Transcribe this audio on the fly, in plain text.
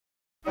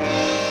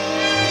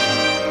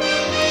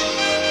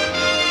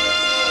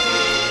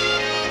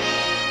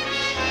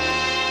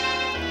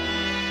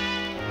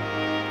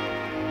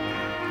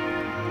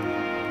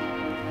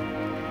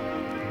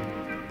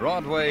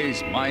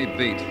Broadway's My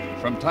Beat.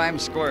 From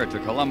Times Square to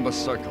Columbus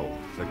Circle,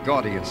 the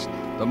gaudiest,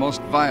 the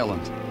most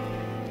violent,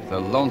 the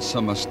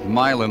lonesomest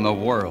mile in the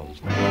world.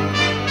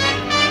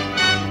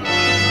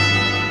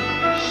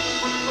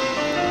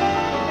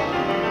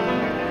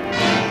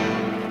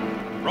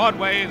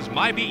 Broadway's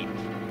My Beat,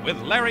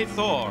 with Larry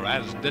Thor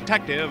as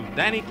Detective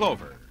Danny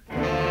Clover.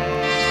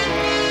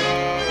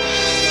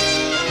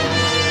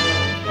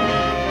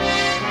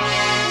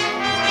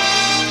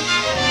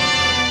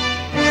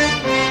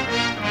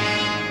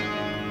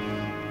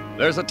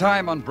 There's a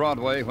time on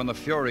Broadway when the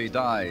fury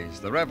dies.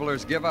 The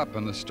revelers give up,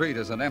 and the street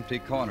is an empty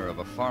corner of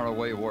a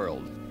faraway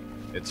world.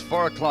 It's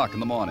 4 o'clock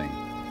in the morning,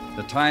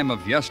 the time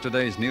of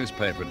yesterday's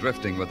newspaper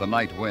drifting with the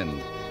night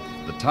wind,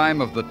 the time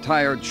of the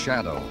tired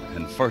shadow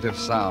and furtive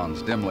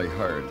sounds dimly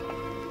heard.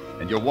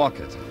 And you walk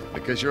it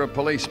because you're a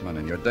policeman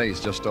and your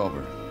day's just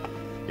over.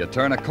 You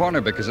turn a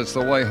corner because it's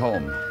the way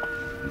home.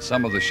 And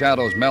some of the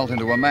shadows melt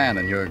into a man,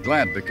 and you're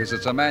glad because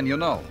it's a man you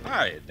know.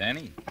 Hi,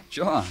 Danny.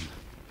 John,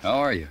 how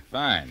are you?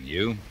 Fine.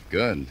 You?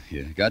 Good.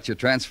 You got your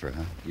transfer,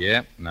 huh?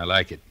 Yep, and I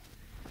like it.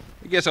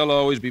 I guess I'll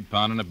always be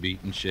pounding a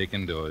beat and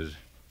shaking doors.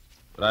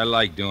 But I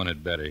like doing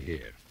it better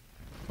here.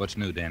 What's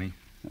new, Danny?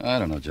 I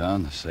don't know,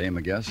 John. The same,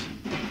 I guess.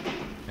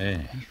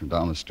 Hey. From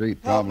down the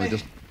street, probably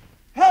just...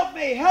 Help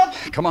me! Help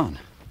me! Come on.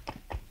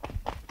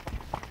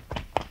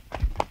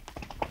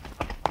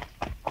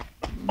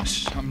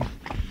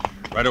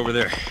 Right over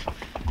there.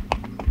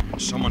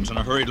 Someone's in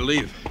a hurry to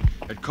leave.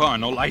 That car,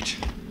 no light.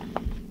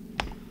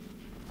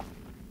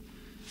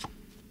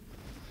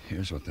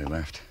 Here's what they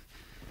left.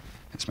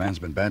 This man's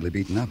been badly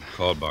beaten up.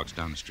 Call box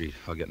down the street.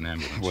 I'll get an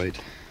ambulance. Wait.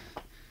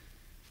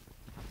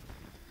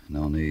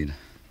 No need.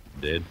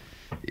 Dead?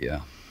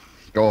 Yeah.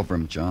 Go over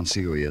him, John.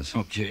 See who he is.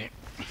 Okay.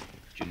 Did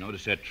you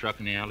notice that truck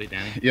in the alley,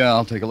 Danny? Yeah,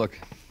 I'll take a look.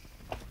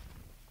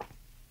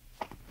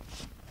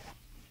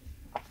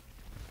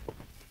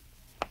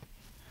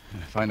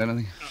 Find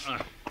anything?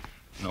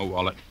 No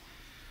wallet.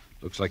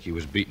 Looks like he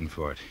was beaten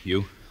for it.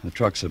 You? The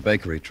truck's a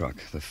bakery truck.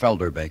 The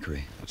Felder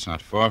Bakery. It's not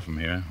far from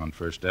here, on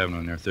 1st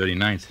Avenue near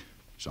 39th.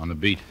 It's on the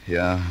beat.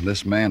 Yeah,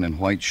 this man in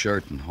white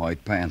shirt and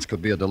white pants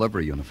could be a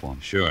delivery uniform.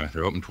 Sure.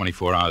 They're open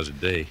 24 hours a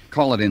day.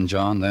 Call it in,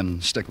 John,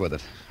 then stick with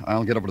it.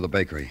 I'll get over to the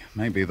bakery.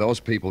 Maybe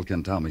those people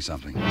can tell me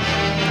something.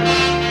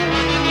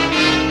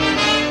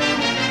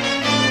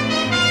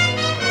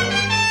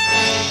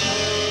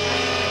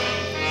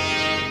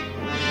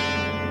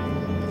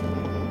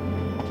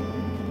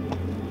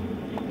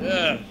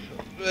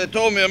 They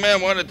told me a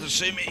man wanted to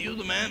see me. You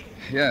the man?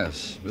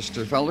 Yes.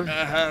 Mr. Felder?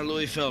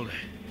 Louis Felder.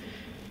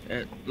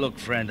 Look,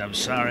 friend, I'm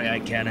sorry I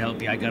can't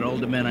help you. I got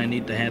older men I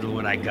need to handle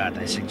what I got.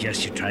 I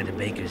suggest you try the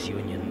Bakers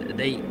Union.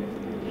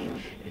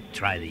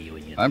 Try the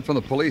union. I'm from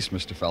the police,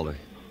 Mr. Felder.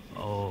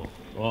 Oh,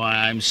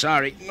 I'm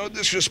sorry. No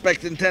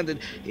disrespect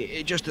intended.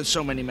 Just that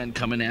so many men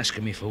come in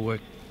asking me for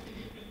work.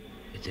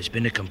 If there's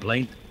been a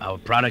complaint, our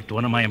product,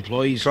 one of my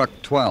employees... Truck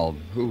 12.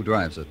 Who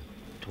drives it?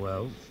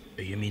 12?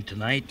 You mean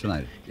tonight?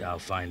 Tonight. Yeah, I'll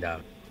find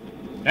out.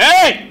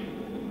 Hey!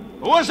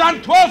 Who was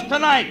on 12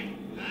 tonight?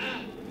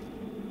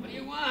 What do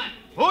you want?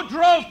 Who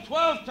drove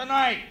 12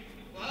 tonight?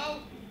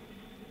 12?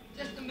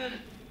 Just a minute.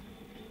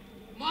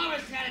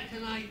 Morris had it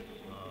tonight.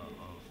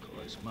 Of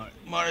course.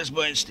 Morris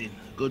Bernstein.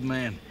 Good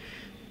man.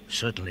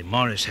 Certainly,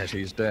 Morris has...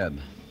 He's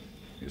dead.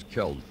 He was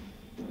killed.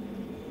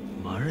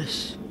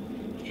 Morris?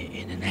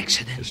 In an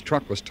accident? His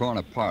truck was torn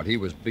apart. He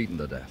was beaten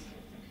to death.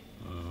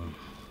 Oh,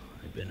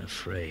 I've been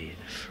afraid.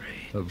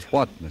 Of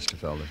what, Mr.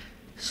 Felder?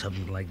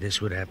 Something like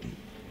this would happen.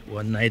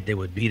 One night they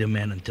would beat a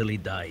man until he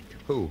died.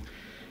 Who?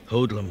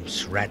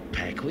 Hoodlums, rat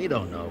pack, we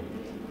don't know.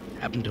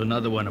 Happened to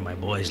another one of my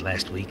boys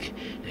last week.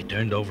 They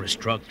turned over his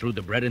truck, threw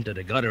the bread into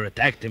the gutter,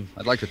 attacked him.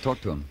 I'd like to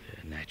talk to him.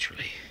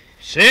 Naturally.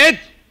 Sid?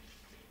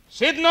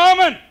 Sid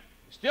Norman?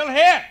 Still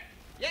here?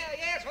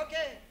 Yes,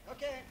 okay.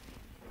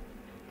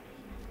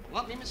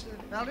 Want me, Mr.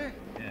 Felder?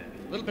 Yeah.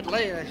 A little bit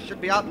late. I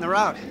should be out in the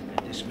route.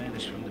 This man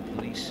is from the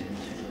police, Sid.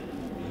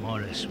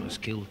 Morris was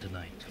killed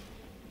tonight.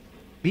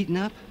 Beaten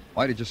up?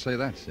 Why did you say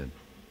that, Sid?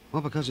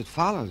 Well, because it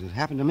followed. It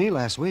happened to me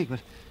last week,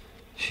 but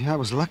gee, I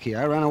was lucky.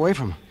 I ran away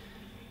from him.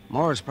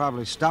 Morris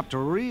probably stopped to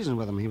reason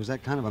with him. He was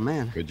that kind of a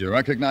man. Could you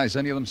recognize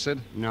any of them, Sid?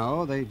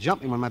 No, they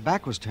jumped me when my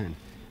back was turned.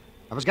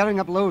 I was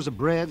gathering up loaves of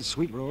bread,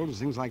 sweet rolls, and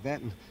things like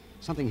that, and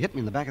something hit me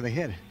in the back of the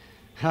head.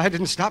 I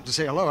didn't stop to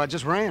say hello. I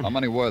just ran. How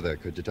many were there?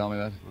 Could you tell me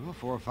that? Well,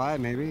 4 or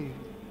 5, maybe.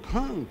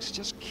 Punks,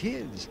 just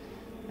kids.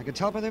 I could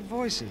tell by their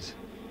voices.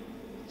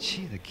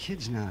 Gee, the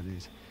kids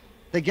nowadays.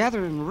 They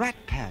gather in rat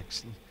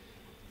packs and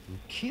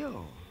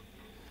kill.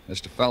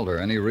 Mr.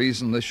 Felder, any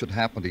reason this should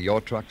happen to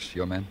your trucks,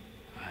 your men?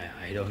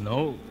 I don't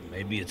know.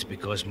 Maybe it's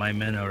because my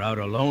men are out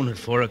alone at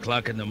 4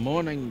 o'clock in the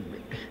morning.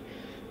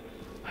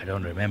 I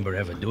don't remember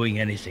ever doing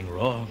anything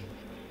wrong.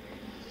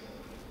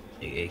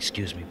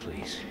 Excuse me,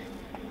 please.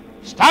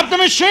 Stop the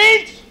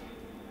machines!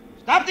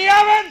 Stop the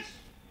ovens!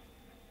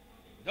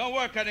 Don't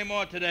work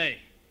anymore today.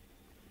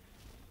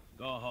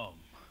 Go home.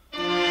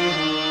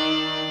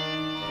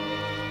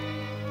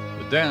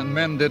 The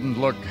men didn't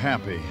look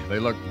happy. They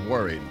looked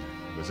worried.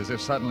 It was as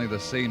if suddenly the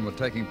scene were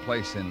taking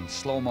place in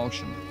slow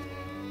motion.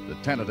 The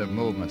tentative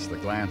movements, the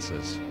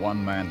glances,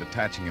 one man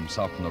detaching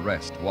himself from the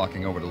rest,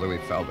 walking over to Louis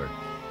Felder,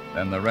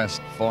 then the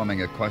rest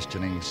forming a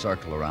questioning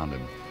circle around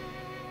him.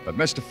 But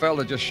Mr.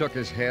 Felder just shook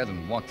his head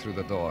and walked through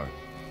the door.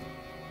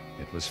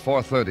 It was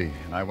 4:30,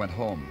 and I went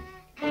home.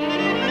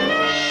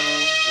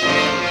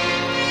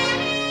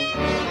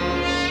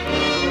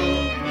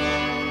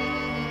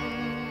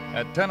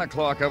 At 10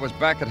 o'clock, I was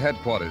back at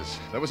headquarters.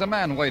 There was a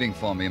man waiting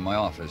for me in my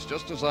office,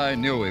 just as I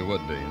knew he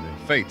would be.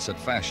 The fates had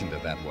fashioned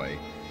it that way.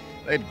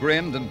 They'd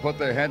grinned and put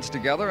their heads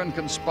together and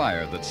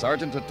conspired that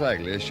Sergeant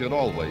Tartaglia should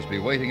always be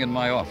waiting in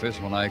my office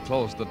when I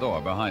closed the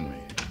door behind me.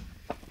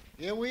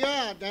 Here we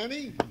are,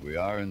 Danny. We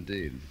are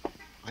indeed.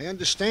 I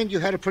understand you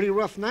had a pretty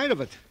rough night of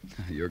it.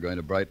 You're going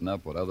to brighten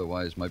up what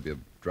otherwise might be a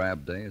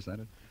drab day, is that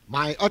it?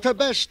 My utter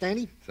best,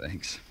 Danny.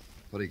 Thanks.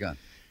 What do you got?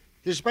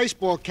 This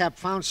baseball cap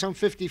found some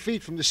 50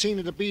 feet from the scene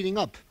of the beating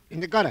up,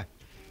 in the gutter.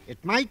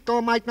 It might or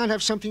might not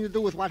have something to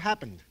do with what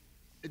happened.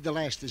 The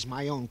last is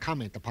my own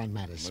comment upon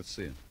matters. Let's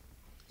see it.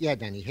 Yeah,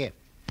 Danny, here.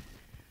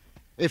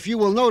 If you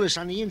will notice,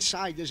 on the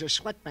inside there's a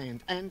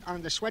sweatband, and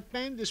on the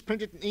sweatband is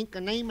printed in ink a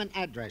name and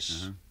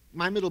address. Uh-huh.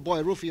 My middle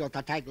boy, Rufio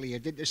Tartaglia,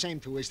 did the same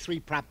to his 3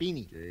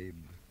 propini. Gabe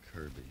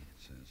Kirby,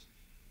 it says.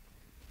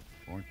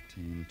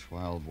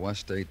 1412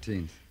 West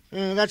 18th.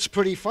 That's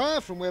pretty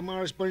far from where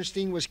Morris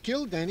Bernstein was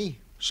killed, Danny.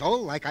 So,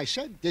 like I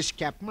said, this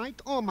cap might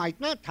or might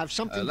not have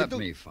something to do... Let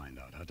me find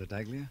out, huh,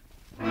 Tartaglia?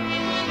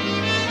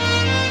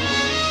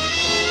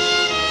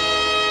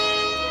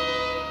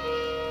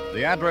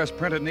 The address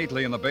printed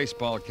neatly in the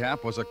baseball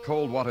cap was a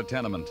cold water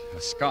tenement,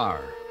 a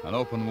scar, an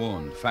open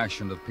wound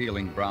fashioned of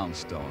peeling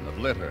brownstone, of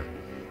litter,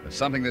 of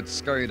something that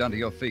scurried under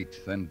your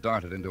feet, then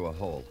darted into a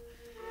hole.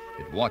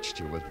 It watched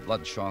you with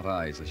bloodshot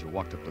eyes as you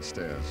walked up the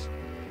stairs.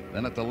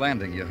 Then at the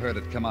landing, you heard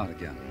it come out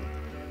again.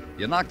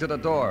 You knocked at a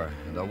door,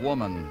 and a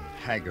woman,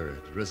 haggard,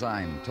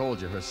 resigned,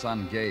 told you her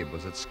son Gabe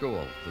was at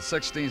school, the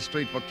 16th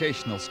Street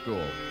Vocational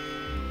School.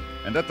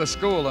 And at the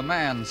school, a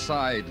man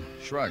sighed,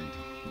 shrugged,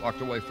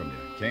 walked away from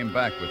you, came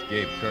back with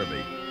Gabe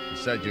Kirby. He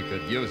said you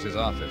could use his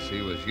office.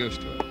 He was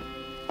used to it.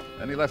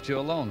 Then he left you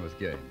alone with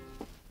Gabe.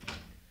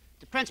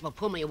 The principal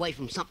pulled me away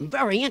from something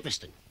very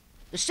interesting.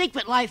 The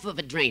secret life of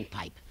a drain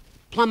pipe.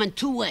 Plumbing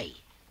 2-way.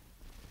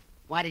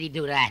 Why did he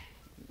do that?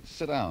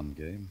 Sit down,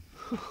 Gabe.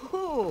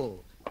 Oh,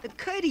 the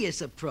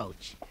courteous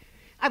approach.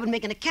 I've been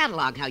making a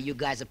catalog how you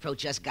guys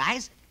approach us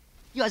guys.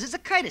 Yours is a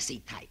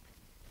courtesy type.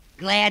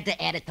 Glad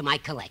to add it to my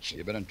collection.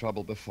 You've been in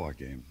trouble before,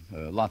 Gabe.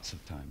 Lots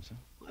of times,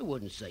 huh? I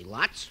wouldn't say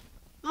lots.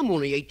 I'm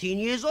only 18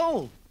 years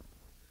old.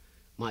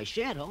 My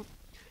share, though.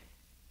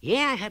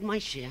 Yeah, I had my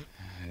share.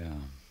 Yeah.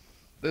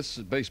 This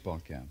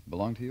baseball cap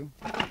belong to you?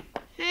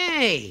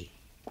 Hey,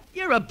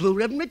 you're a blue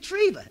ribbon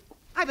retriever.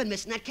 I've been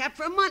missing that cap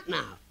for a month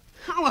now.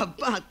 How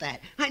about that?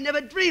 I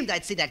never dreamed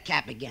I'd see that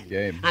cap again.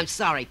 Gabe. I'm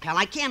sorry, pal.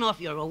 I can't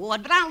offer you a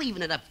reward, but I'll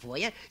even it up for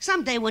you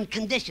someday when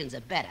conditions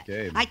are better.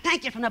 Gabe. I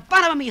thank you from the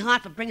bottom of me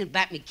heart for bringing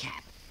back me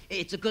cap.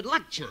 It's a good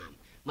luck charm.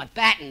 My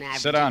batting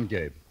average... Sit down,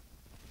 Gabe.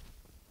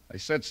 I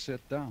said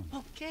sit down.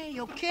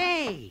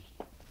 Okay.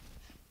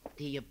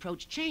 The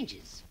approach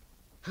changes.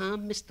 Huh,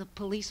 Mr.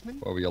 Policeman?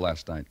 Where were you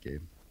last night,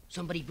 Gabe?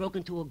 Somebody broke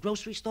into a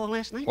grocery store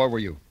last night? Where were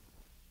you?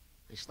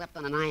 I slept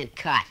on an iron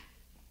cot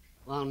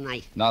all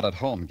night. Not at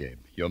home, Gabe.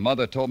 Your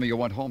mother told me you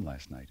went home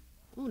last night.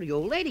 Oh, the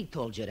old lady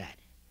told you that.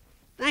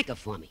 Thank her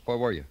for me. Where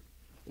were you?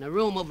 In a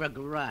room over a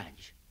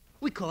garage.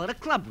 We call it a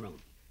club room.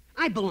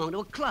 I belong to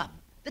a club,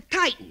 the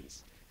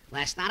Titans.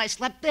 Last night I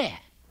slept there.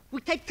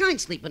 We take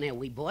turns sleeping there,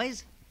 we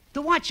boys,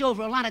 to watch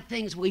over a lot of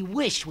things we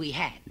wish we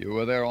had. You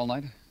were there all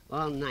night?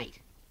 All night.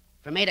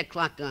 From 8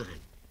 o'clock on.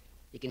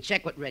 You can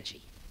check with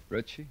Richie.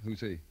 Richie? Who's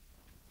he?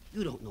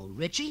 You don't know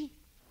Richie?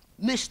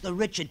 Mr.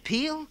 Richard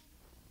Peel?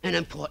 An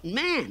important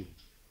man.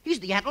 He's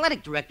the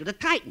athletic director of the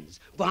Titans.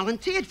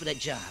 Volunteered for the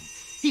job.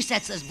 He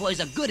sets us boys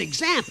a good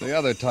example. The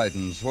other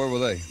Titans, where were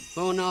they?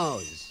 Who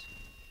knows?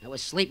 I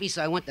was sleepy,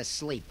 so I went to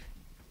sleep.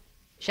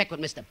 Check with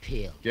Mr.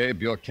 Peel.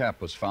 Gabe, your cap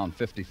was found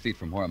 50 feet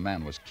from where a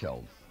man was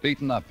killed.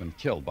 Beaten up and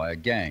killed by a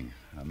gang.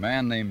 A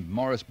man named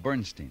Morris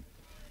Bernstein.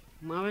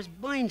 Morris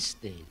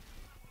Bernstein.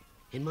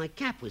 And my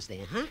cap was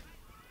there, huh?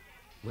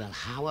 Well,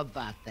 how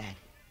about that?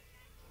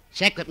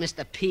 Check with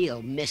Mr.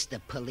 Peel, Mr.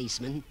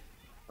 Policeman.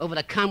 Over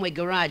the Conway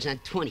Garage on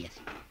 20th.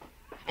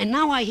 And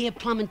now I hear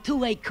Plumbing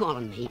 2A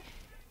calling me.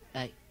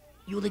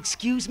 You'll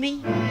excuse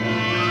me?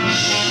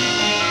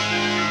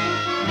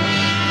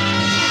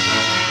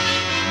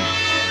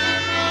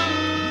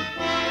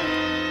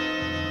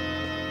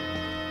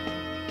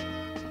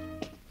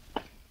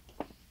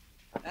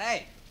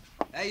 Hey,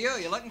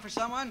 you looking for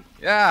someone?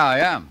 Yeah, I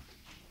am.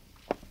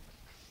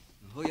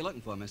 Who are you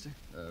looking for, mister?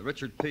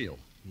 Richard Peel.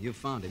 You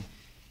found him.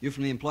 You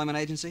from the employment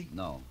agency?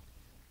 No.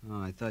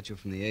 Oh, I thought you were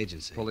from the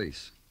agency.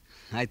 Police.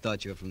 I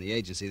thought you were from the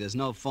agency. There's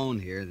no phone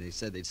here. They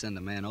said they'd send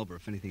a man over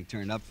if anything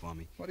turned up for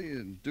me. What do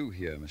you do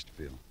here, Mr.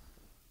 Peel?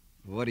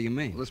 What do you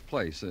mean? Well, this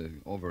place,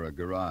 over a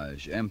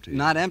garage, empty.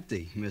 Not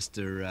empty,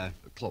 Mr.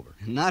 Clover.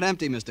 Not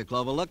empty, Mr.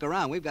 Clover. Look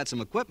around. We've got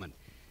some equipment.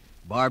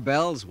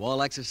 Barbells,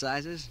 wall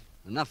exercises.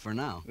 Enough for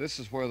now. This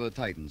is where the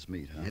Titans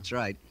meet, huh? That's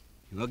right.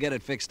 We'll get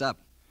it fixed up.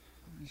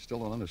 I still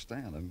don't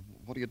understand. I mean,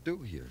 what do you do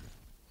here?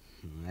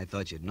 I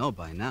thought you'd know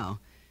by now.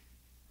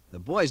 The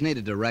boys need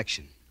a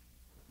direction.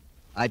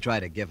 I try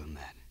to give them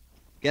that.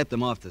 Get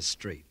them off the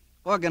street.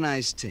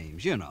 Organize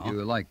teams, you know.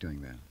 You like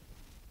doing that?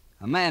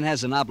 A man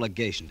has an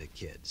obligation to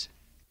kids.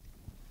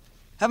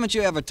 Haven't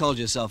you ever told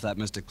yourself that,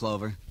 Mr.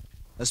 Clover?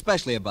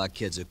 Especially about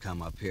kids who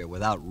come up here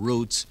without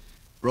roots,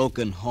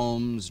 broken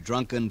homes,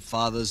 drunken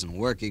fathers, and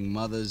working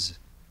mothers,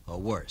 or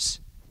worse.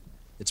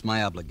 It's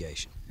my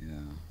obligation. Yeah.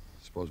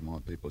 I suppose more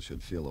people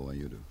should feel the way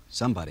you do.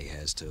 Somebody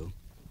has to.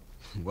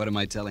 What am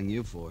I telling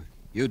you for?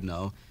 You'd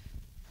know.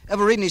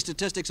 Ever read any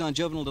statistics on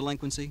juvenile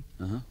delinquency?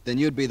 Uh-huh. Then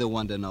you'd be the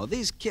one to know.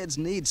 These kids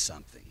need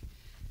something.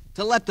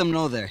 To let them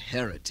know their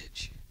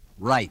heritage,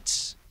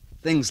 rights,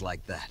 things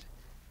like that.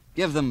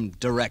 Give them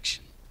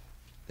direction.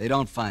 They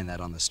don't find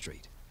that on the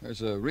street.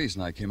 There's a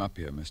reason I came up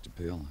here, Mr.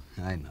 Peel.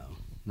 I know.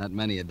 Not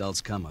many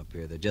adults come up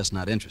here. They're just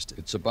not interested.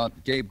 It's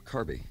about Gabe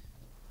Kirby.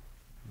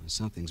 Well,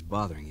 something's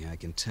bothering you, I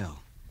can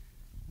tell.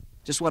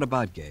 Just what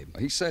about Gabe?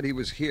 He said he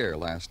was here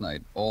last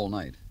night, all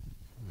night.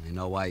 I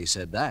know why he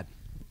said that.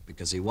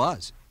 Because he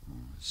was.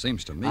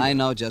 Seems to me. I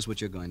know just what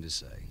you're going to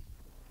say.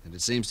 And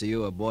it seems to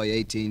you a boy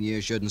 18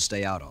 years shouldn't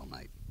stay out all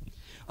night.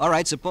 All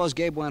right, suppose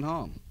Gabe went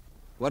home.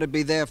 What'd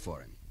be there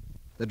for him?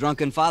 The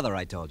drunken father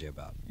I told you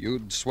about.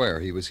 You'd swear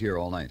he was here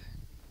all night.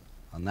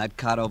 On that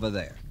cot over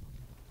there.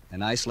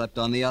 And I slept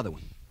on the other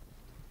one.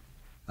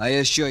 I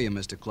assure you,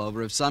 Mr.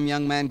 Clover, if some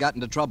young man got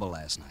into trouble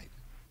last night,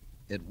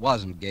 it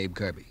wasn't Gabe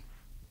Kirby.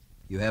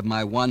 You have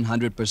my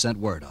 100%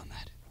 word on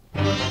that.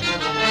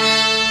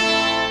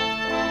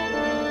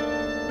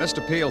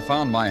 Mr. Peel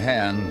found my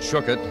hand,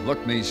 shook it,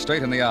 looked me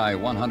straight in the eye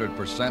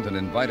 100%, and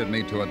invited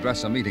me to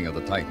address a meeting of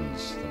the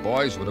Titans. The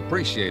boys would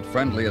appreciate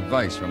friendly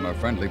advice from a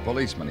friendly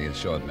policeman, he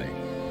assured me.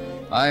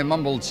 I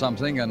mumbled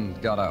something and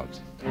got out.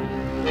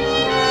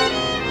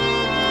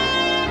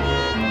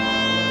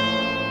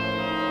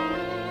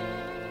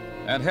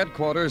 At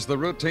headquarters, the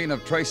routine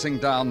of tracing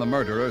down the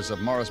murderers of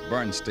Morris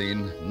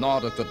Bernstein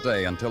gnawed at the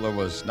day until there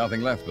was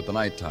nothing left but the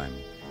nighttime.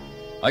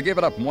 I gave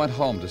it up and went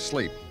home to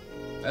sleep.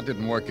 That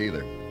didn't work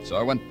either, so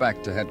I went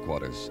back to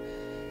headquarters.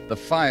 The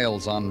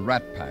files on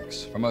rat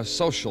packs, from a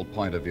social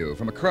point of view,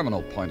 from a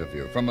criminal point of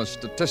view, from a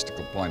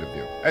statistical point of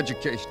view,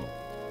 educational.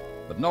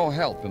 But no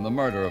help in the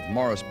murder of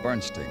Morris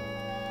Bernstein.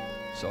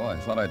 So I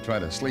thought I'd try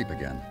to sleep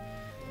again.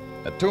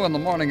 At 2 in the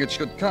morning it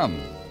should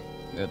come.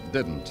 It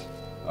didn't.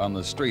 On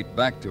the street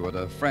back to it,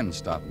 a friend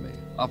stopped me,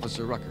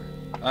 Officer Rucker.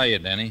 Hiya,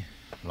 Danny.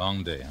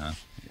 Long day, huh?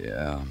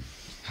 Yeah.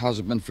 How's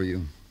it been for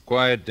you?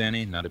 Quiet,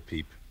 Danny. Not a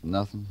peep.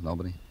 Nothing?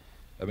 Nobody?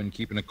 I've been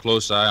keeping a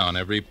close eye on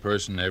every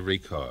person, every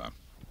car.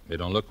 They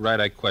don't look right,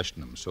 I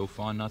question them. So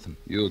far, nothing.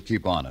 You'll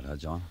keep on it, huh,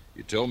 John?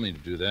 You told me to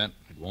do that.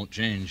 It won't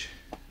change.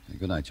 Hey,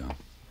 good night, John.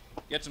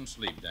 Get some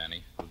sleep,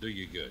 Danny. It'll do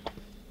you good.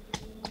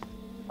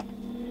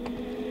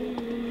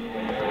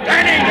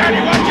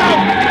 Danny, watch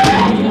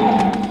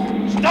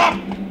out! Stop!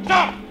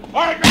 Stop!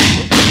 All right,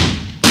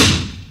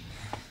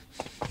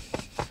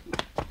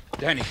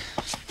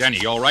 Danny,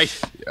 you all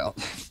right? Yeah.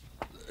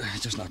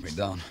 It just knocked me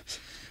down.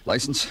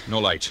 License? No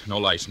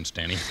license,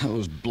 Danny.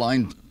 Those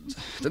blind...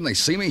 Didn't they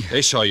see me?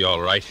 They saw you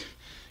all right.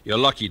 You're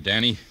lucky,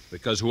 Danny,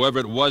 because whoever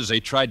it was, they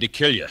tried to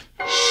kill you.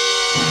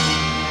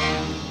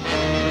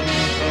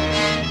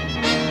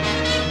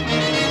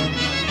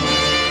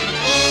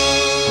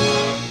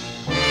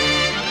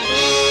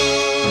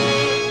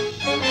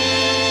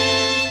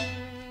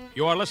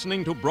 You are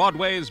listening to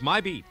Broadway's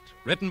My Beat,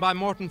 written by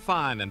Morton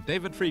Fine and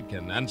David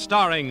Friedkin, and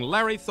starring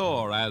Larry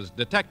Thor as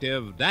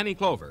Detective Danny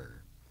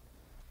Clover.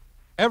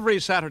 Every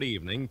Saturday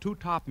evening, 2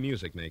 top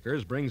music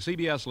makers bring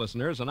CBS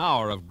listeners an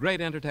hour of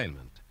great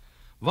entertainment.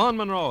 Vaughn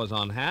Monroe is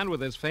on hand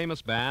with his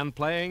famous band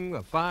playing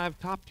the 5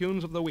 top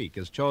tunes of the week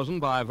as chosen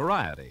by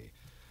Variety.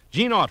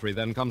 Gene Autry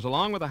then comes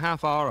along with a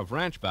half hour of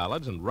ranch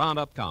ballads and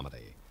roundup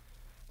comedy.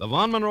 The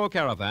Vaughn Monroe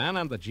Caravan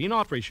and the Gene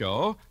Autry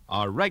Show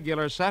are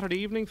regular Saturday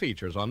evening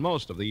features on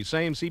most of these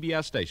same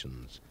CBS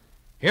stations.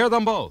 Hear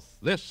them both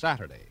this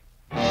Saturday.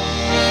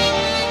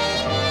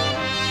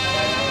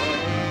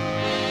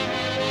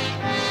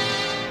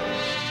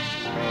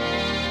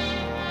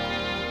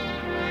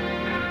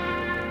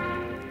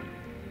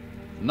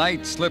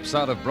 Night slips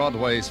out of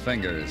Broadway's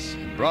fingers.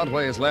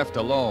 Broadway is left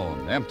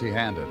alone,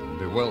 empty-handed and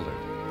bewildered.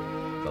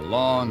 The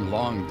long,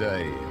 long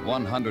day,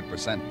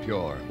 100%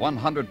 pure,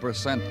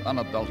 100%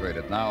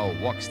 unadulterated, now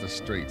walks the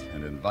street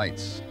and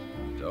invites.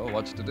 So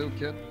what's to do,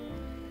 kid?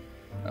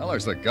 Well,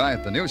 there's the guy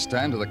at the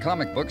newsstand with the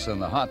comic books and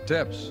the hot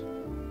tips.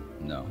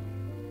 No.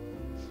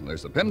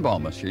 There's the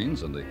pinball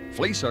machines and the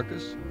flea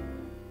circus.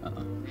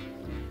 Uh-uh.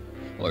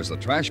 Well, there's the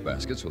trash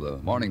baskets with the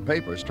morning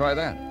papers. Try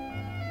that.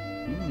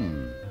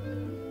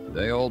 The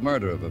day-old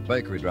murder of a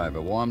bakery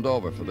driver warmed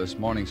over for this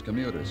morning's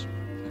commuters.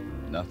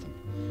 Nothing.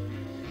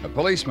 A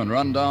policeman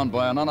run down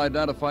by an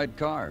unidentified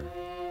car.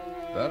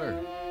 Better.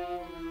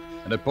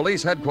 And at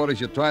police headquarters,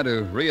 you try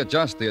to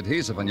readjust the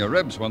adhesive on your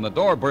ribs when the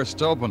door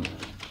bursts open.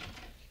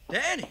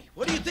 Danny,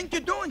 what do you think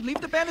you're doing?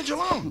 Leave the bandage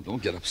alone.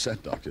 Don't get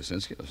upset, Dr.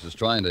 Sinsky. I was just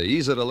trying to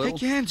ease it a little.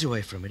 Take your hands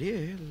away from it.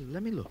 Here,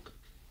 let me look.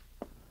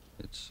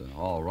 It's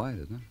all right,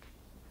 isn't it?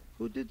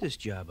 Who did this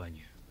job on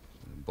you?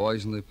 The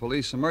boys in the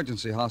police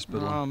emergency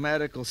hospital. Oh,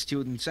 medical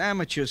students,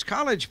 amateurs,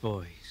 college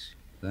boys.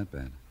 That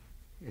bad?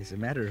 As a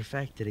matter of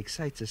fact, it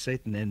excites a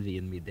certain envy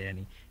in me,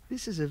 Danny.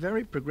 This is a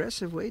very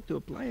progressive way to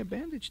apply a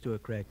bandage to a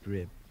cracked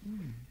rib.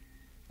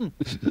 What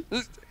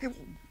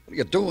are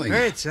you doing?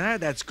 Hurts, huh?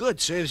 That's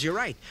good. Serves you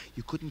right.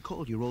 You couldn't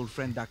call your old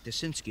friend Dr.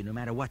 Sinsky no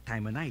matter what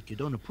time of night. You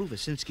don't approve of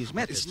Sinsky's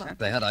methods. It's not huh?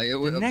 that.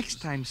 The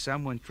next time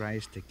someone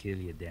tries to kill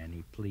you,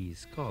 Danny,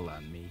 please call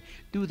on me.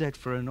 Do that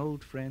for an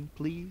old friend,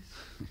 please.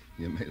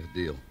 You made a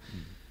deal.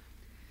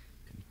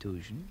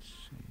 Contusions,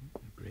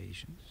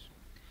 abrasions.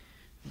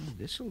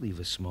 This'll leave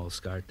a small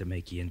scar to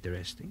make you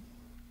interesting.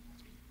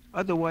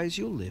 Otherwise,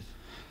 you'll live.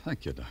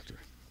 Thank you, Doctor.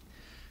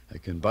 I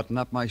can button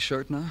up my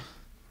shirt now?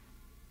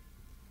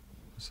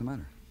 What's the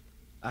matter?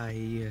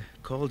 I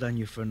called on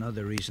you for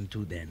another reason,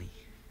 too, Danny.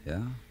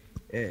 Yeah?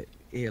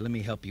 Here, let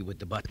me help you with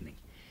the buttoning.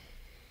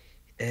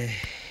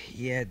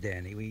 Yeah,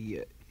 Danny,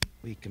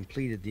 we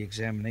completed the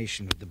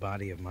examination of the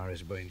body of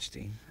Morris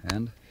Bernstein.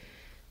 And?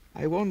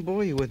 I won't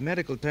bore you with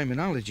medical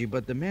terminology,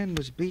 but the man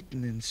was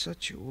beaten in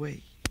such a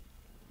way.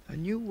 A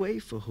new way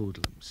for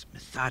hoodlums,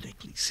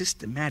 methodically,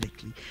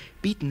 systematically,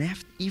 beaten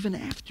even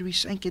after he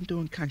sank into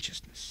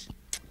unconsciousness.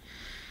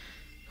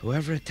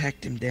 Whoever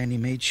attacked him, Danny,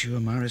 made sure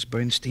Morris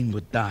Bernstein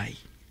would die.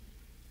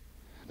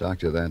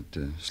 Doctor, that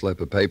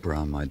slip of paper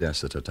on my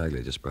desk that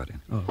Tartaglia just brought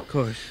in. Oh, of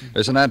course.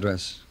 There's an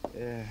address.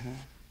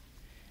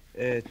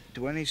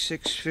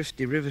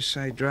 2650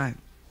 Riverside Drive.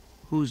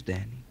 Who's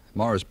Danny?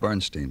 Morris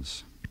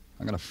Bernstein's.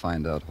 I'm going to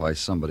find out why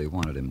somebody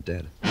wanted him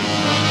dead.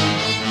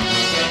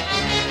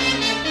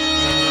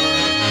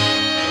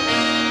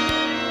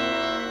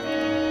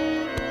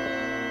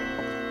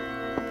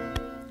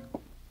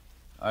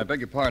 I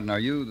beg your pardon, are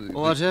you...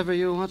 Whatever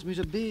you want me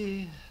to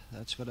be,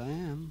 that's what I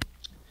am.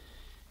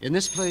 In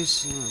this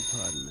place... Oh,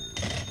 pardon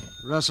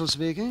me. Russell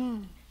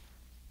speaking.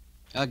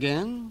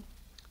 Again.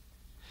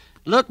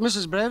 Look,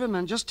 Mrs.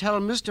 Braverman, just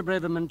tell Mr.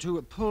 Braverman to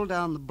pull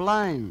down the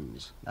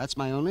blinds. That's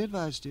my only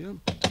advice to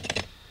you.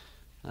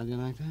 How do you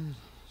like that?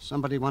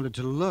 Somebody wanted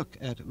to look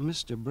at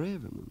Mr.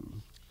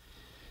 Braverman.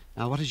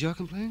 Now, what is your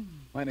complaint?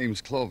 My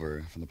name's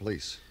Clover, from the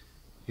police.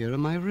 Here are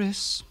my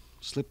wrists.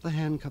 Slip the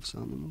handcuffs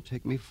on them.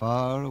 Take me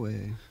far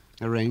away.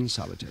 Arrange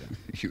solitaire.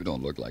 You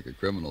don't look like a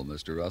criminal,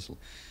 Mr. Russell.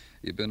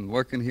 You been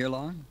working here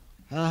long?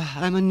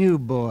 I'm a new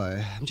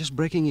boy. I'm just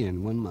breaking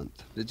in 1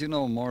 month. Did you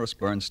know Morris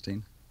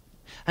Bernstein?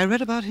 I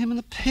read about him in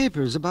the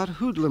papers, about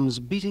hoodlums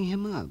beating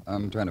him up.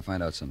 I'm trying to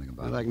find out something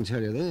about Well, it. I can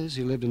tell you this.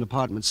 He lived in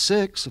apartment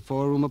 6, a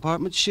 4-room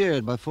apartment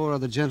shared by 4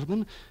 other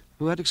gentlemen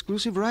who had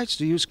exclusive rights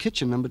to use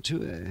kitchen number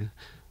 2A.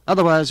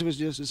 Otherwise,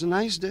 it's a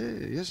nice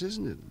day, yes,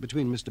 isn't it,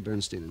 between Mr.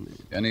 Bernstein and me.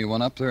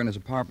 Anyone up there in his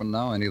apartment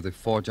now? Any of the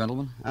 4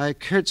 gentlemen? I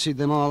curtsied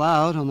them all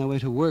out on their way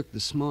to work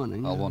this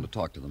morning. I'll want to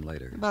talk to them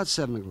later. About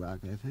 7 o'clock,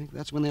 I think.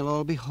 That's when they'll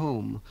all be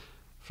home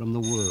from the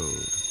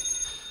world.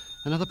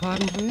 Another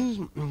pardon, please.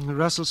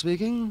 Russell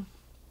speaking.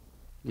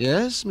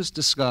 Yes,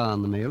 Mr.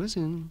 Scarn, the mail is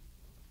in.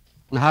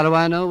 How do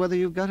I know whether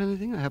you've got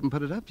anything? I haven't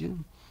put it up yet.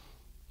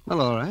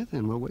 Well, all right,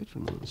 then. We'll wait for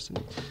a moment.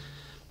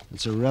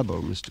 It's a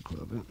rebel, Mr.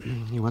 Clover.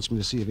 He wants me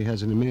to see if he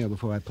has any mail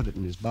before I put it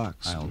in his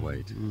box. I'll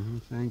wait. Mm-hmm.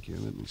 Thank you.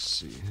 Let me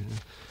see.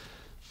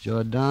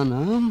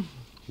 Jordana,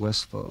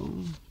 Westfall,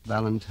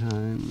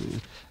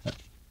 Valentine.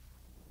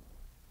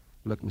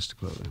 Look, Mr.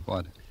 Clover.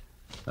 What?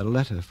 A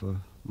letter for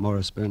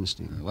Morris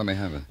Bernstein. Let me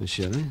have it.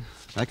 Surely.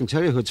 I can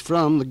tell you who it's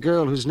from. The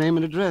girl whose name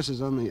and address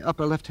is on the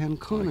upper left-hand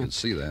corner. I can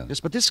see that. Yes,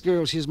 but this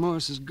girl, she's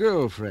Morris's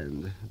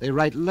girlfriend. They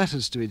write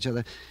letters to each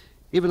other,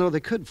 even though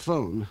they could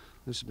phone.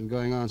 This has been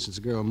going on since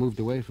the girl moved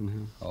away from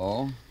him.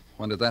 Oh?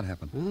 When did that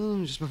happen?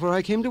 Oh, just before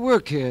I came to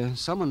work here.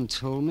 Someone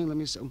told me. Let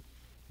me see.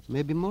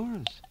 Maybe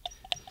Morris.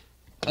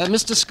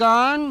 Mr.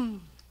 Scarn?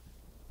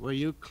 Were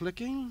you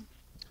clicking?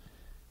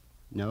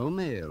 No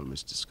mail,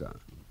 Mr. Scarn.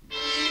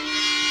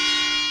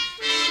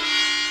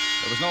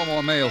 There was no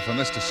more mail for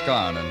Mr.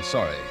 Scarn, and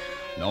sorry.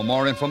 No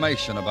more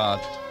information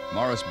about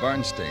Morris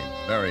Bernstein.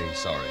 Very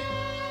sorry.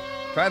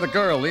 Try the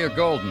girl, Leah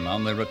Golden,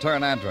 on the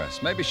return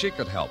address. Maybe she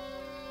could help.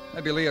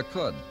 Maybe Leah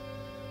could.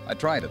 I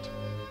tried it.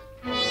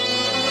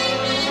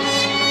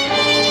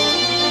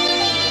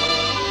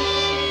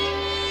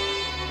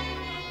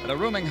 At a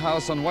rooming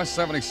house on West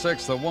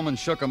 76th, a woman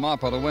shook a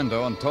mop out a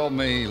window and told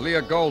me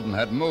Leah Golden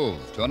had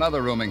moved to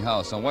another rooming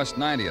house on West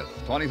 90th,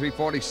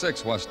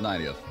 2346 West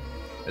 90th.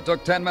 It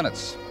took 10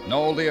 minutes.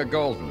 No Leah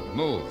Golden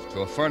moved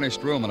to a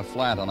furnished room in a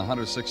flat on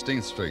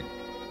 116th Street.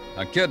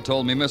 A kid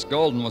told me Miss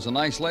Golden was a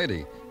nice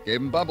lady.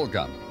 Gave him bubble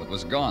gum, but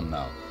was gone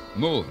now.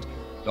 Moved.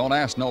 Don't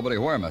ask nobody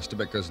where, mister,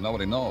 because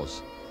nobody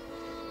knows.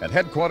 At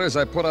headquarters,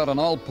 I put out an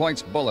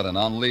all-points bulletin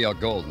on Leah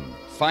Golden.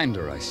 Find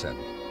her, I said.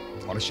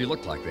 What does she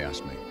look like, they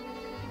asked me.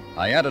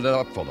 I added it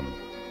up for them.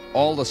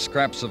 All the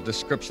scraps of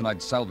description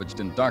I'd salvaged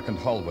in darkened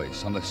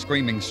hallways on the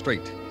screaming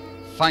street.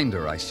 Find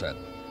her, I said.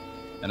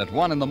 And at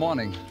 1 in the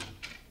morning...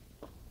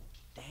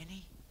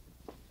 Danny?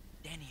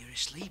 Danny, you're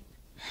asleep?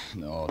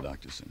 No,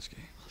 Dr. Sinsky.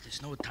 Well,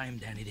 there's no time,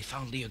 Danny. They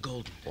found Leah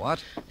Golden.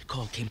 What? The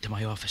call came to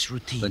my office,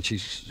 routine. Then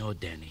she's... No,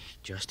 Danny.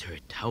 Just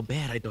hurt. How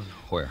bad, I don't know.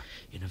 Where?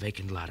 In a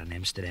vacant lot on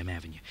Amsterdam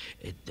Avenue.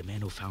 The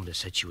man who found her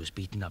said she was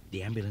beaten up.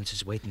 The ambulance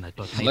is waiting. I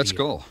thought maybe... Let's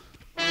go.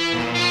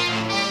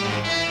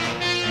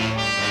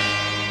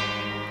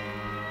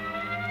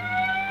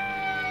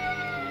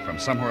 From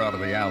somewhere out of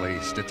the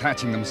alleys,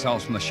 detaching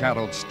themselves from the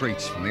shadowed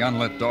streets, from the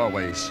unlit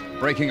doorways,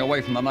 breaking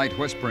away from the night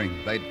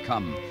whispering, they'd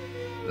come.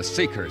 The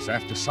seekers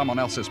after someone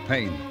else's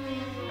pain.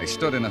 They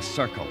stood in a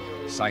circle,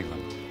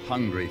 silent,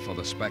 hungry for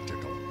the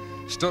spectacle.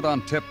 Stood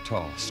on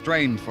tiptoe,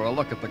 strained for a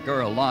look at the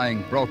girl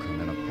lying broken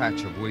in a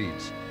patch of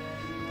weeds.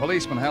 The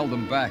policeman held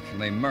them back,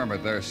 and they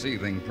murmured their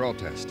seething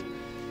protest.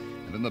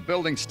 And in the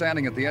building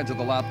standing at the edge of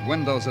the lot,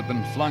 windows had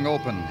been flung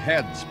open,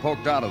 heads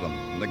poked out of them,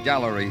 and the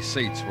gallery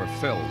seats were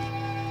filled.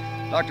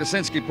 Dr.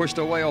 Sinsky pushed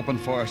a way open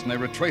for us, and they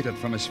retreated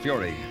from his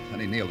fury. Then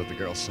he kneeled at the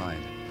girl's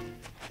side.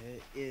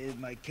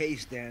 In my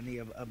case, Danny,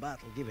 a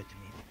bottle. Give it to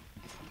me.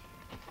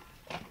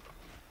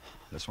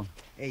 This one?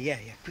 Yeah,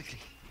 quickly.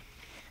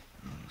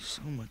 Oh,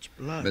 so much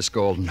blood. Miss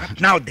Golden. Not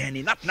now,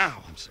 Danny, not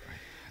now. I'm sorry.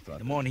 I thought... In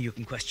the morning you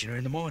can question her.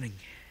 In the morning,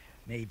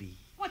 maybe.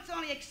 What's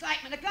all the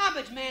excitement? The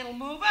garbage man will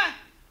move her.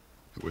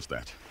 Who was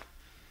that?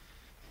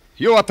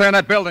 You up there in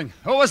that building.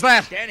 Who was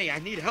that? Danny, I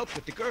need help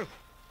with the girl.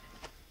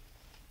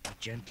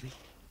 Gently.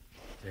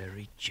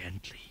 Very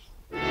gently.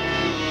 I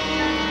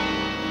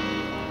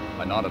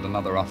nodded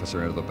another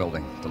officer into the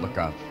building to look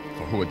out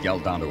for who had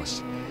yelled down to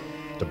us.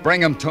 To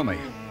bring him to me.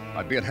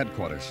 I'd be at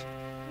headquarters.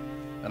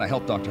 Then I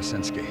helped Dr.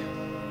 Sinsky.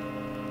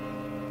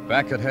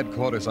 Back at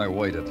headquarters, I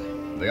waited.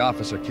 The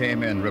officer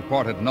came in,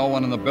 reported no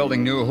one in the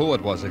building knew who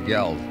it was that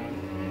yelled.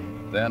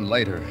 Then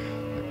later,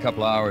 a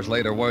couple of hours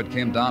later, word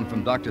came down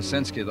from Dr.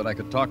 Sinsky that I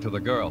could talk to the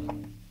girl.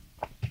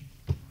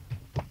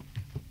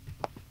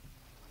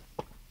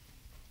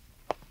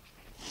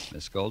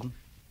 Miss Golden?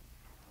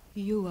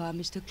 You are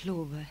Mr.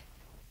 Clover.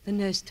 The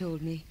nurse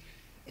told me.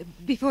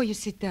 Before you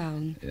sit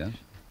down... Yes?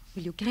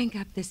 Will you crank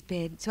up this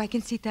bed so I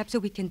can sit up so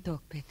we can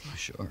talk better?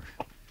 Sure.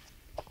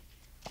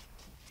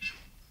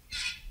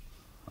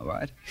 All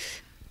right?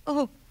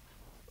 Oh,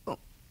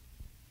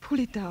 pull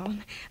it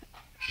down.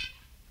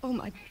 Oh,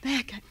 my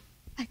back.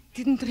 I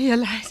didn't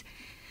realize.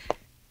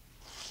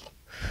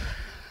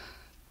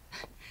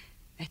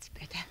 That's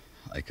better.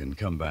 I can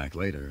come back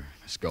later,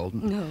 Miss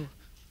Golden. No.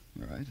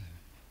 All right.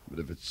 But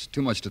if it's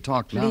too much to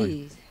talk now...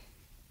 Please.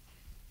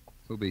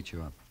 Who beat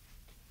you up?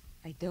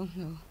 I don't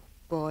know.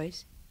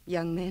 Boys,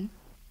 young men.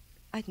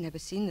 I'd never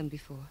seen them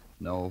before.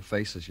 No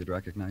faces you'd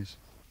recognize?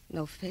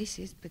 No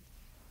faces, but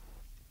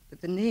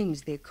the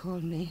names they call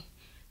me.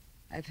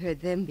 I've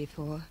heard them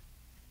before.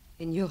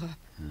 In Europe.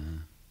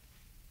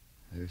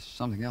 There's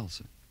something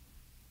else.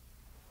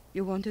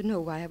 You want to know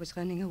why I was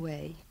running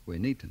away? We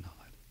need to know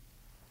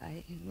it.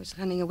 I was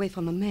running away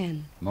from a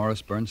man.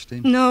 Morris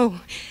Bernstein? No.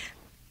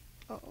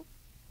 Oh,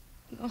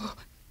 no.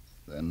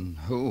 Then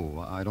who?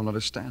 I don't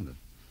understand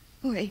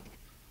it. Wait.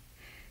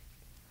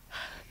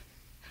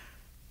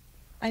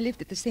 I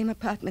lived at the same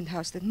apartment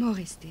house that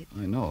Morris did.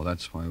 I know.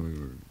 That's why we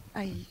were...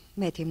 I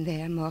met him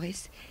there,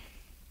 Morris.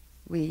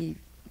 We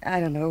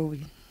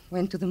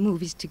went to the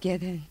movies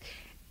together and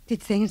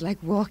did things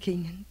like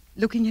walking and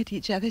looking at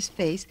each other's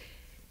face.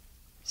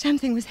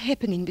 Something was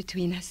happening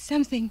between us.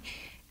 Something...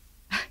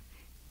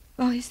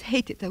 Morris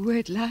hated the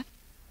word love.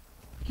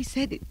 He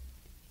said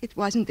it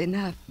wasn't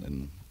enough.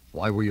 Then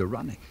why were you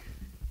running?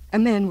 A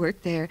man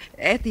worked there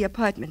at the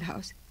apartment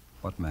house.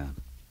 What man?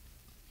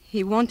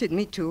 He wanted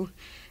me to.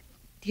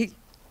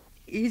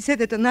 He said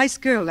that a nice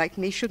girl like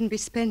me shouldn't be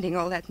spending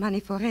all that money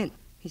for rent.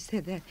 He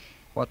said that.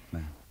 What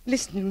man?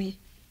 Listen to me.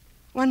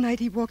 One night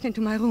he walked into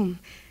my room.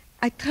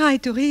 I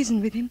tried to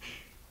reason with him,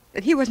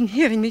 but he wasn't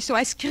hearing me, so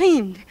I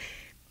screamed.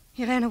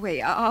 He ran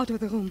away, out of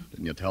the room.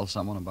 Didn't you tell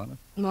someone about it?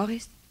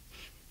 Morris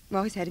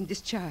had him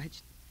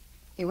discharged.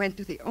 He went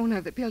to the owner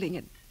of the building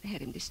and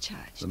had him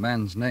discharged. The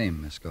man's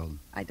name, Miss Golden?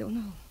 I don't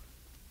know.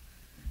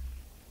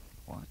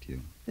 What,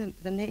 you?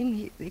 The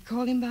name they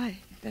call him by,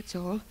 that's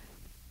all.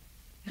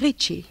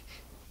 Richie.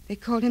 They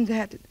called him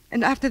that.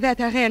 And after that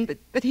I ran,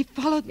 but he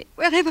followed me.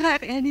 Wherever I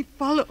ran, he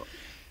followed.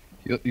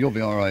 You'll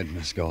be all right,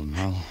 Miss Golden.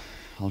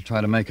 I'll try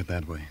to make it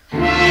that way.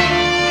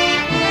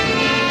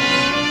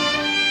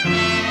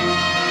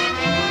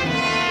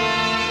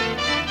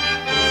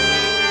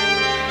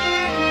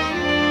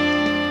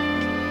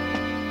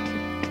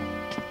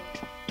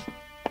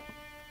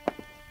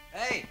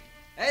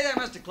 Hey there,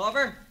 Mr.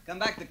 Clover. Come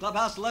back to the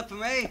clubhouse to look for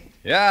me?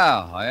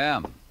 Yeah, I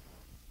am.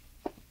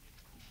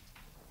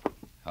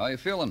 How you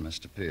feeling,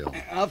 Mr. Peel?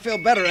 I'll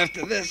feel better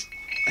after this.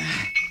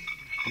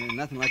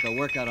 Nothing like a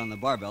workout on the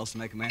barbells to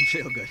make a man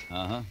feel good.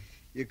 Uh-huh.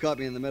 You caught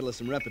me in the middle of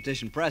some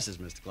repetition presses,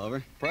 Mr.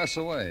 Clover. Press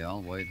away.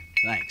 I'll wait.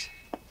 Thanks.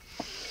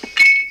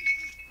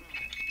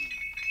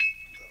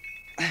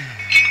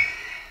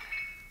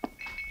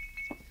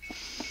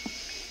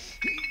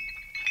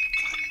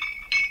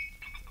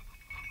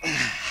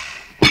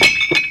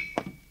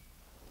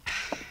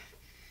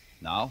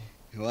 Now?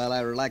 Well, I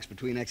relax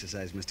between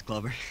exercises, Mr.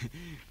 Clover.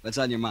 What's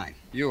on your mind?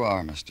 You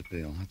are, Mr.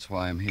 Peel. That's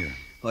why I'm here.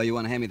 Oh, you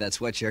want to hand me that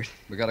sweatshirt?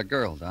 We got a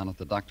girl down at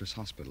the doctor's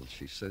hospital.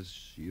 She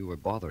says you were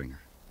bothering her.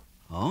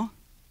 Oh?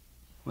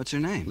 What's her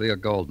name? Leah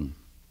Golden.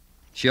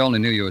 She only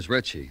knew you as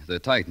Richie. The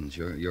Titans,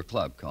 your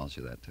club, calls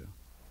you that, too.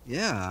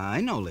 Yeah, I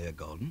know Leah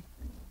Golden.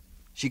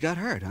 She got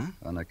hurt, huh?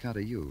 On account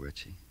of you,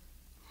 Richie.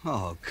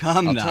 Oh,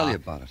 come now. I'll tell you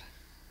about it.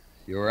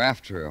 You were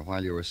after her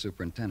while you were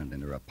superintendent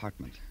in her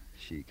apartment.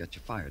 She got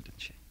you fired,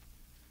 didn't she?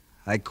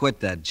 I quit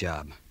that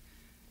job.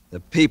 The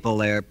people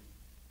there...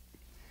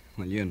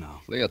 Well, you know.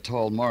 Leah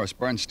told Morris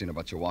Bernstein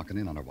about you walking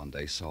in on her one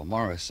day, so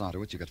Morris saw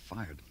to it you got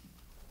fired.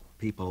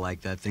 People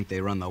like that think they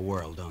run the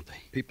world, don't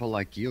they? People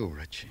like you,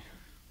 Richie.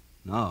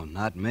 No,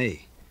 not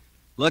me.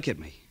 Look at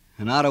me.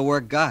 An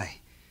out-of-work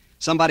guy.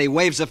 Somebody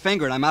waves a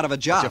finger and I'm out of a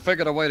job. But you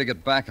figured a way to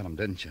get back at them,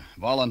 didn't you?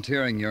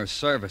 Volunteering your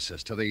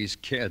services to these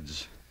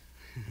kids.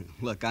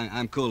 Look,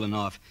 I'm cooling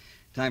off.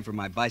 Time for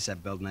my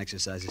bicep building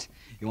exercises.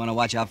 You want to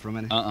watch out for a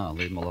minute?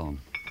 Leave him alone.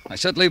 I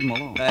said leave him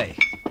alone. Hey.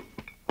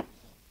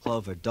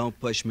 Clover, don't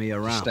push me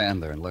around. Just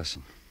stand there and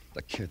listen.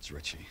 The kids,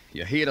 Richie.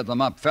 You heated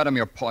them up, fed them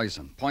your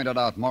poison, pointed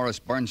out Morris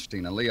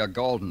Bernstein and Leah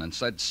Golden and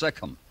said sick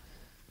 'em.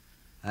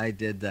 I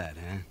did that,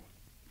 huh?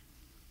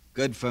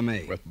 Good for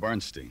me. With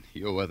Bernstein.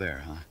 You were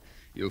there, huh?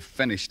 You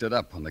finished it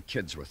up when the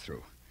kids were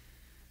through.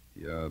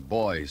 Your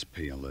boys,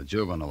 Peel. The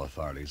juvenile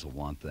authorities will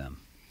want them.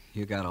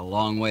 You got a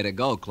long way to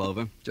go,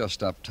 Clover.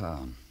 Just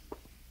uptown.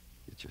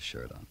 Get your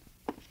shirt on.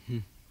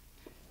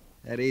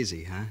 That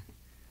easy, huh?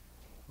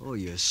 Oh,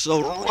 you're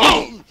so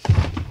wrong.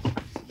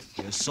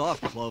 You're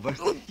soft, Clover.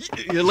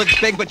 You look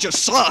big, but you're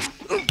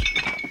soft.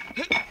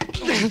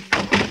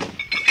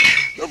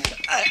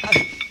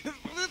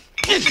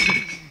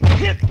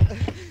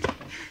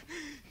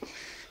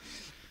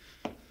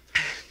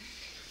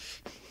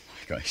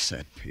 Like I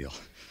said, Peel.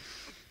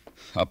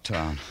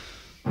 Uptown.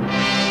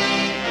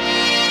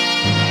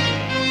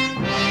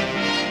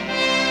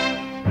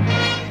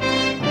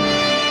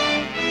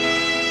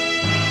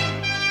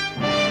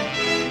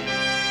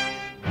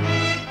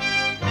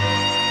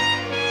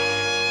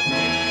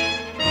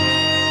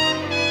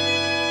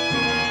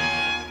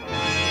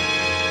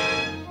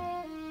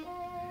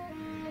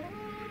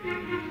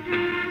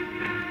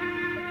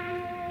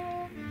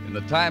 In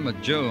the time of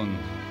June,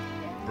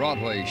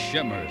 Broadway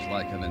shimmers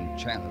like an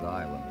enchanted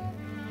island.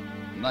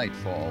 Night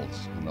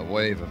falls, and the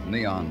wave of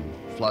neon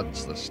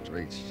floods the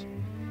streets,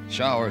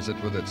 showers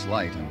it with its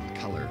light and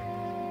color,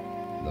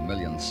 the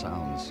million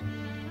sounds.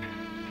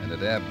 And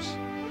it ebbs.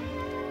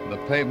 The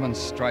pavements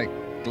strike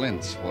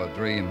glints where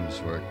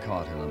dreams were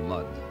caught in the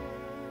mud.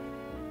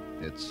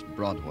 It's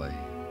Broadway,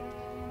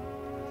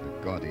 the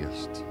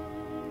gaudiest,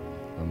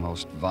 the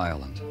most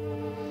violent,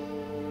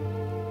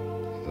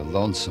 the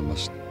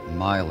lonesomest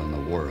mile in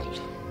the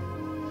world.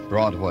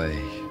 Broadway,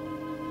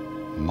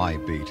 my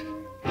beat.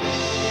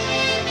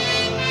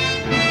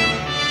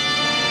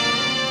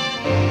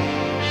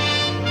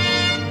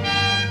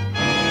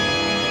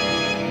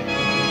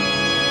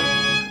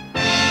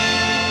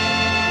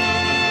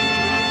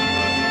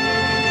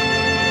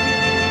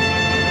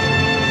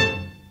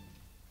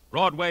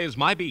 Broadway's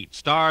My Beat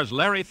stars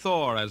Larry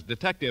Thor as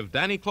Detective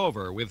Danny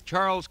Clover with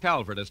Charles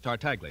Calvert as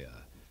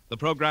Tartaglia. The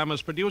program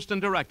was produced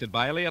and directed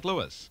by Elliott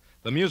Lewis.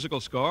 The musical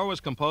score was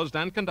composed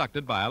and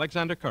conducted by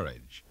Alexander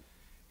Courage.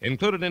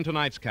 Included in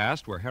tonight's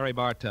cast were Harry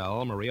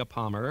Bartell, Maria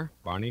Palmer,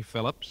 Barney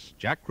Phillips,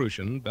 Jack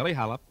Kruschen, Billy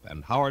Hallop,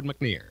 and Howard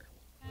McNear.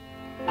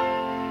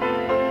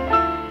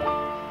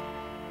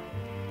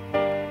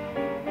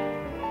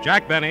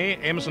 Jack Benny,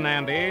 Amos and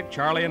Andy,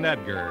 Charlie and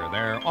Edgar.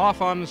 They're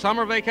off on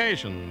summer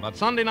vacation, but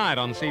Sunday night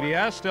on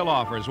CBS still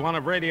offers one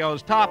of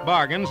radio's top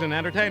bargains in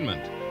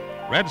entertainment.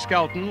 Red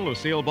Skelton,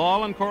 Lucille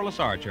Ball, and Corliss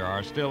Archer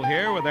are still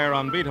here with their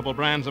unbeatable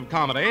brands of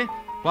comedy,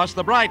 plus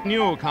the bright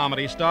new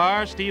comedy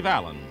star, Steve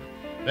Allen.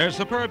 There's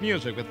superb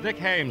music with Dick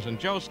Hames and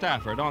Joe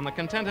Stafford on The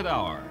Contented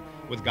Hour,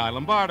 with Guy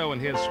Lombardo and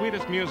his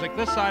sweetest music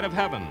this side of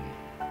heaven,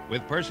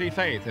 with Percy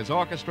Faith, his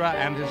orchestra,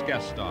 and his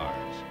guest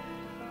stars.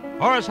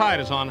 Horace Hyde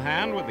is on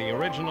hand with the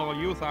original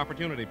Youth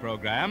Opportunity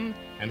Program,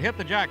 and Hit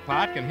the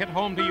Jackpot can hit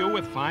home to you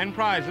with fine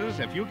prizes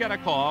if you get a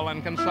call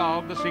and can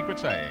solve the secret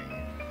saying.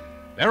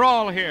 They're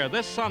all here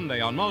this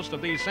Sunday on most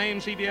of these same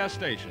CBS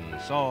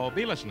stations, so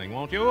be listening,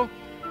 won't you?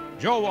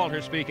 Joe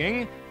Walter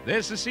speaking.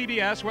 This is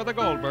CBS, where the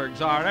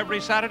Goldbergs are every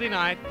Saturday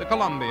night, the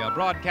Columbia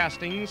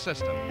Broadcasting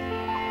System.